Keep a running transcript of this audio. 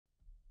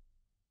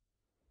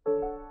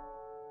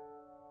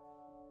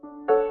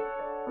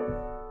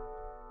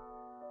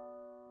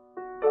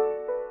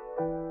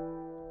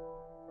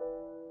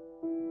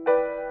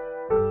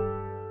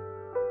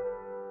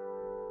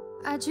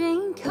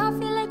drink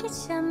coffee like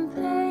it's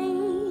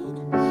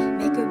champagne,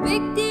 make a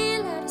big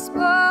deal out of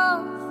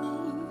small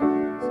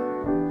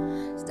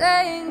things.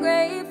 Staying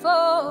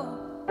grateful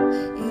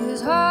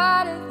is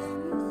harder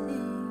than you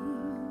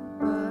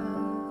think,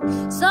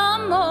 but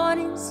some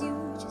mornings you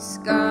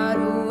just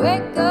gotta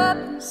wake up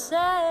and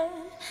say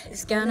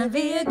it's gonna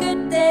be a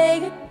good day,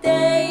 good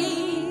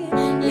day.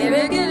 Yeah,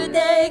 a good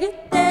day,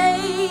 good day.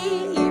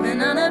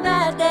 Even on a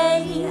bad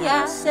day,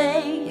 I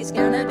say it's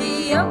gonna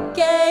be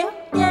okay,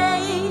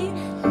 okay.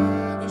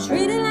 And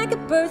treat it like a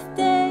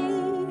birthday,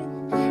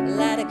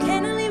 light a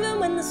candle even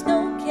when there's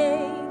no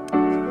cake.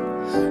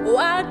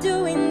 Why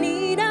do we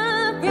need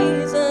a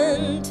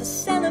reason to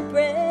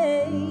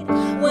celebrate?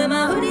 Wear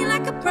my hoodie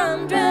like a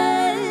prom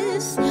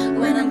dress.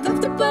 When I'm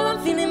comfortable, I'm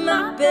feeling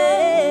my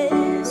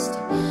best.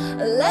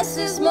 Less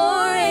is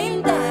more,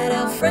 ain't that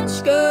how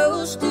French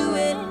girls do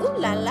it? Ooh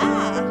la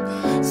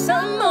la.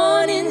 Some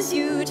mornings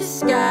you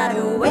just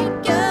gotta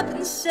wake up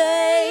and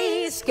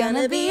say it's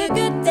gonna be a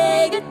good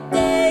day, good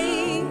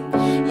day.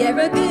 Yeah,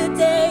 a good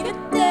day,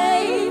 good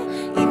day.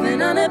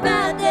 Even on a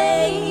bad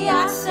day,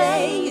 I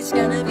say it's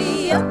gonna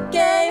be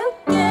okay,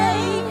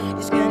 okay.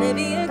 It's gonna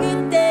be a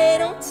good day,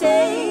 don't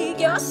take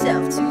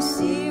yourself too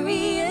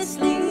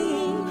seriously.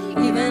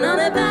 Even on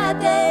a bad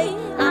day,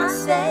 I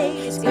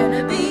say it's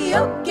gonna be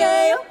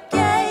okay,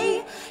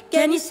 okay.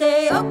 Can you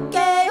say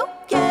okay,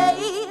 okay?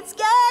 It's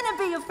gonna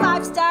be a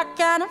 5-star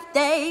kind of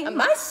day. I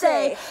might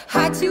say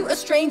hi to a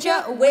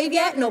stranger, a wave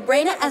yet no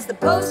brainer as the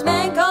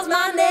postman calls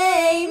my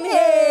name.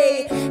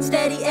 Hey,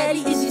 steady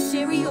Eddie is your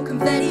cereal,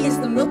 confetti is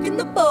the milk in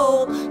the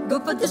bowl.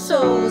 Good for the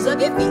soles of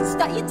your feet,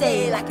 start your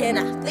day like an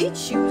athlete.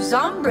 Shoes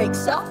on,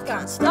 brakes off,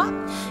 can't stop.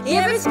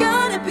 Here it's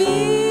gonna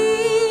be.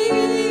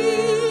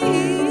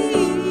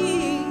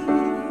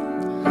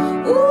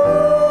 Ooh,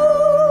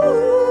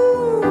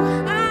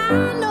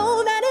 I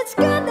know that it's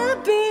gonna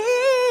be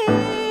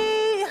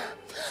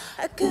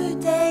a good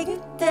day,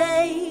 good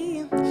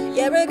day.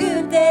 Yeah, a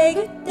good day,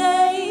 good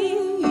day.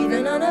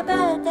 Even on a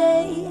bad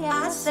day,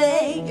 I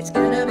say it's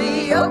gonna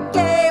be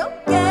okay,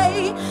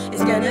 okay.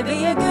 It's gonna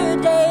be a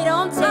good day,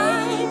 don't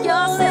take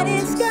yourself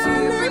too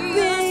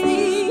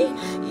seriously.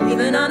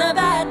 Even on a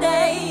bad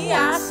day,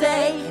 I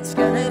say it's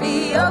gonna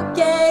be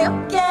okay,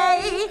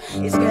 okay.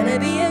 It's gonna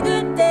be a good